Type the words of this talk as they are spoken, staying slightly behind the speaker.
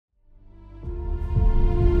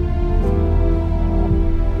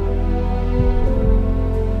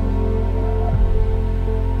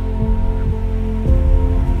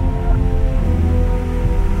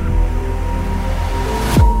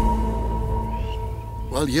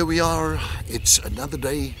Well, here we are. It's another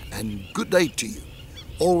day, and good day to you.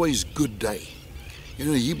 Always good day. You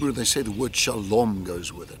know, in Hebrew they say the word shalom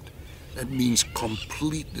goes with it. That means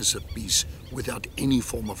completeness of peace without any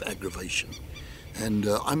form of aggravation. And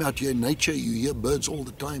I'm out here in nature. You hear birds all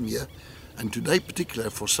the time here. And today particular,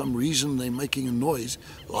 for some reason, they're making a noise.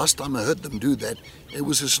 Last time I heard them do that, there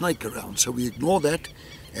was a snake around. So we ignore that,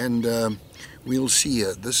 and we'll see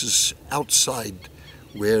here. This is outside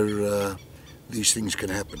where these things can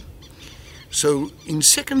happen. So in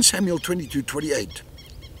 2 Samuel 22:28,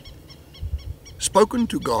 spoken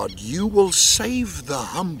to God, you will save the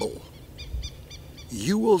humble.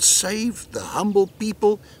 You will save the humble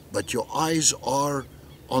people, but your eyes are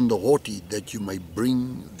on the haughty, that you may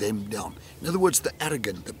bring them down. In other words, the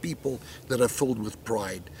arrogant, the people that are filled with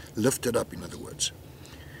pride, lifted up, in other words.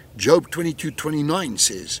 Job 22:29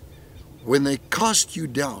 says, when they cast you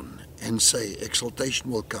down and say, exaltation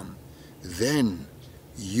will come, then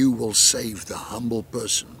you will save the humble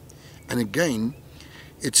person. And again,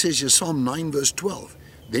 it says here, Psalm 9 verse 12,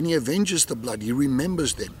 then he avenges the blood, he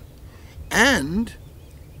remembers them. And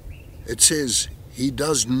it says, he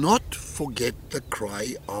does not forget the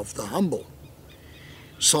cry of the humble.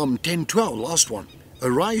 Psalm 10:12, last one.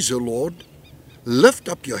 Arise, O Lord, lift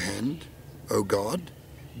up your hand, O God,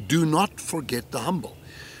 do not forget the humble.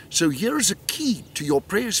 So here is a key to your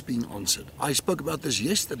prayers being answered. I spoke about this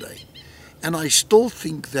yesterday, and I still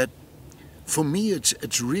think that for me it's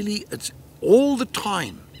all the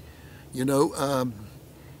time. You know,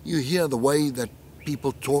 you hear the way that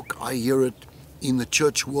people talk. I hear it in the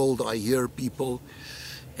church world. I hear people,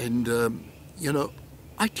 and you know,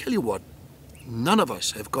 I tell you what, none of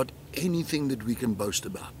us have got anything that we can boast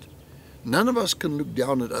about. None of us can look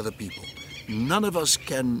down at other people. None of us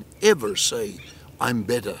can ever say, I'm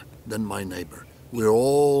better than my neighbor. We're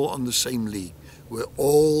all on the same league. We're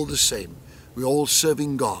all the same. We're all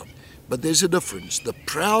serving God. But there's a difference. The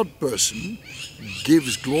proud person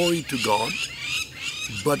gives glory to God,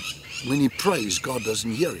 but when he prays, God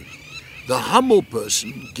doesn't hear him. The humble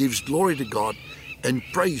person gives glory to God and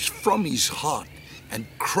prays from his heart and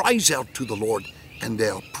cries out to the Lord, and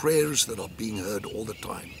there are prayers that are being heard all the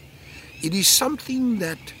time. It is something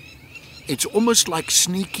that it's almost like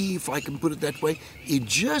sneaky, if I can put it that way. It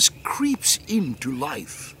just creeps into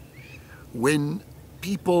life when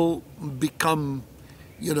people become,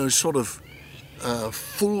 you know, sort of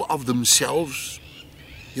full of themselves.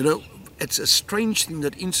 You know, it's a strange thing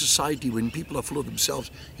that in society, when people are full of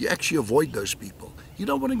themselves, you actually avoid those people. You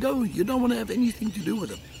don't want to go. You don't want to have anything to do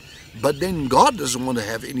with them. But then God doesn't want to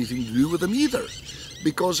have anything to do with them either,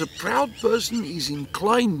 because a proud person is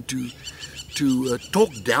inclined to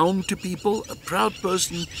talk down to people. A proud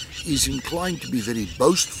person is inclined to be very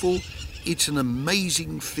boastful. It's an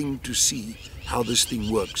amazing thing to see how this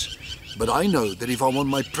thing works. But I know that if I want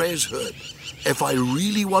my prayers heard, if I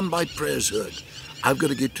really want my prayers heard, I've got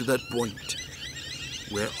to get to that point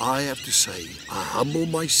where I have to say, I humble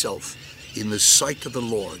myself in the sight of the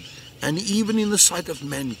Lord, and even in the sight of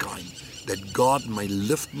mankind, that God may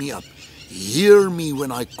lift me up. Hear me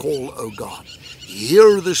when I call, O God.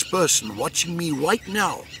 Hear this person watching me right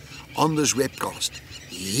now on this webcast.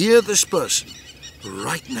 Hear this person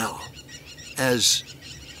right now as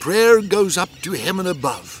prayer goes up to heaven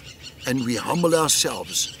above, and we humble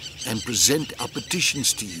ourselves and present our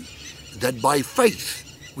petitions to you, that by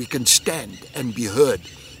faith we can stand and be heard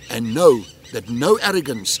and know that no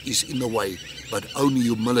arrogance is in the way, but only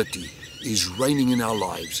humility is reigning in our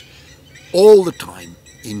lives all the time.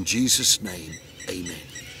 In Jesus' name, amen.